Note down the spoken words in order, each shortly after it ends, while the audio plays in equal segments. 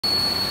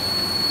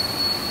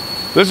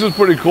This is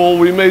pretty cool.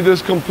 We made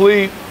this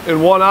complete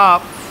in one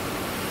op.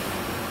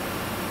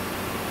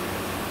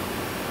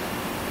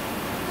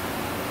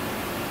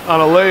 On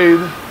a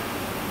lathe.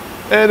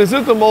 And is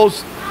it the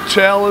most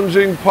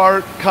challenging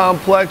part,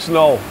 complex?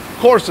 No, of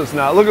course it's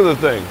not. Look at the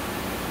thing.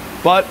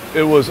 But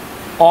it was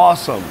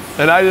awesome.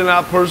 And I did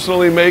not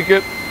personally make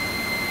it.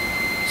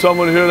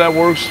 Someone here that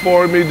works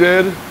for me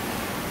did.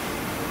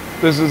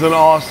 This is an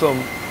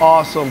awesome,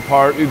 awesome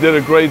part. You did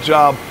a great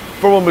job.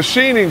 From a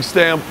machining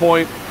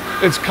standpoint,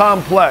 it's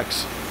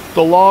complex.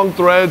 The long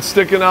thread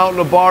sticking out in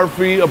a bar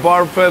feed, a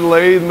bar fed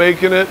lathe,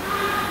 making it.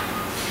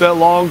 That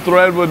long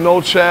thread with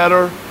no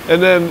chatter.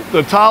 And then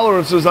the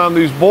tolerances on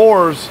these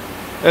bores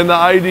and the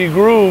ID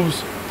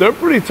grooves, they're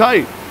pretty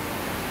tight.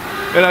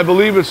 And I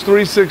believe it's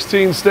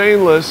 316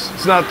 stainless.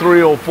 It's not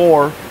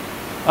 304.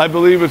 I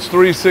believe it's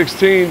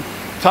 316.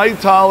 Tight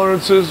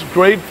tolerances,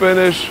 great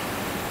finish,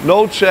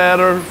 no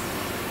chatter.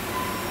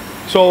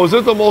 So is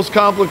it the most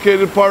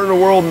complicated part in the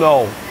world?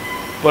 No.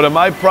 But am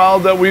I proud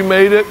that we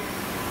made it?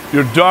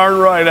 You're darn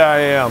right I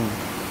am.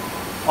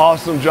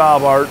 Awesome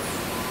job, Art.